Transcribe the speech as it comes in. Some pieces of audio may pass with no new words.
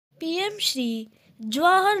PM Shri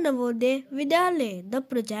Jawahar Navodaya Vidyalaya. The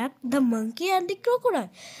project The Monkey and the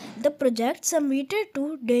Crocodile. The project submitted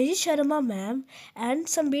to Daizy Sharma ma'am and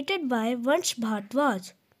submitted by Vansh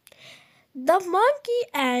Bharadwaj. The Monkey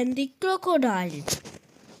and the Crocodile.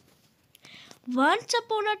 Once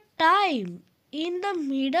upon a time, in the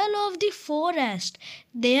middle of the forest,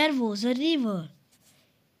 there was a river.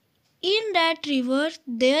 In that river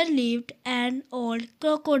there lived an old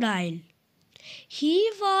crocodile. He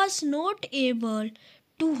was not able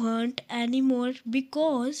to hunt anymore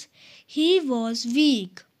because he was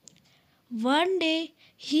weak. One day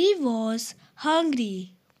he was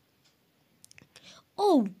hungry.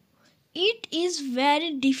 Oh, it is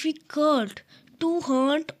very difficult to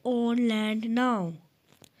hunt on land now.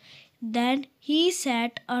 Then he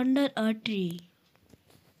sat under a tree.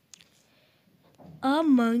 A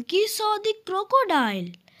monkey saw the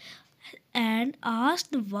crocodile and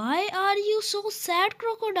asked, "Why are you so sad,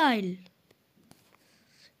 crocodile?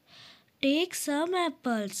 Take some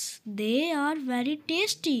apples. They are very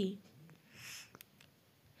tasty."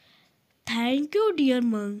 "Thank you, dear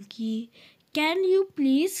monkey. Can you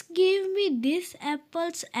please give me these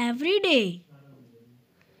apples every day?"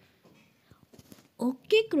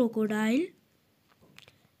 "Okay, crocodile."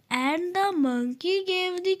 And the monkey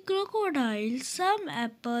gave the crocodile some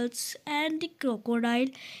apples, and the crocodile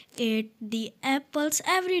ate the apples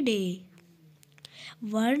every day.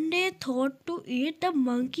 One day thought to eat the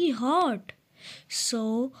monkey heart, so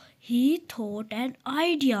he thought an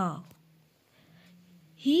idea.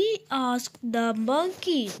 He asked the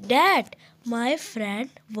monkey, "Dad, my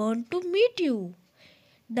friend want to meet you."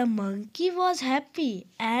 The monkey was happy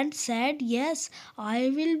and said, "Yes, I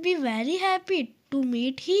will be very happy to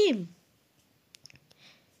meet him."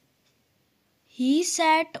 He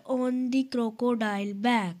sat on the crocodile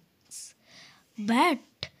backs.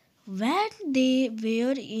 But when they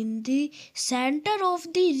were in the center of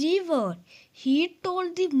the river, he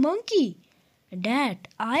told the monkey,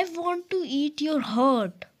 "Dad, I want to eat your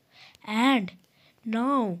heart, and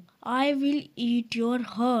now I will eat your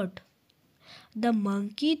heart." The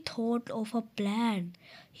monkey thought of a plan.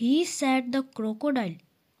 He said the crocodile,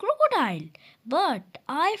 "Crocodile, but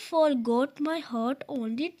I forgot my heart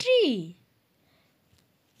on the tree."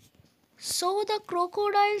 So the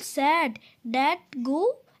crocodile said, "Dad, go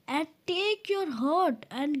and take your heart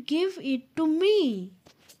and give it to me."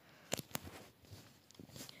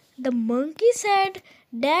 The monkey said,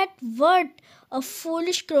 "Dad, what a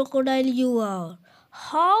foolish crocodile you are.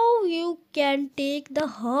 How you can take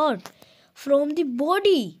the heart from the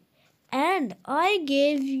body? And I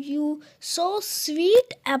gave you so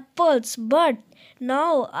sweet apples, but now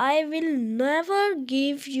I will never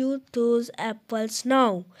give you those apples now.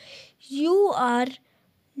 You are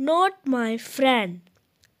not my friend."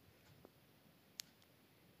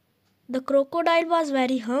 The crocodile was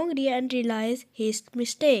very hungry and realized his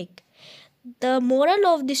mistake. The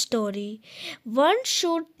moral of the story: one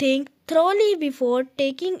should think thoroughly before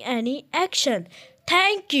taking any action.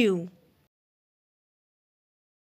 Thank you.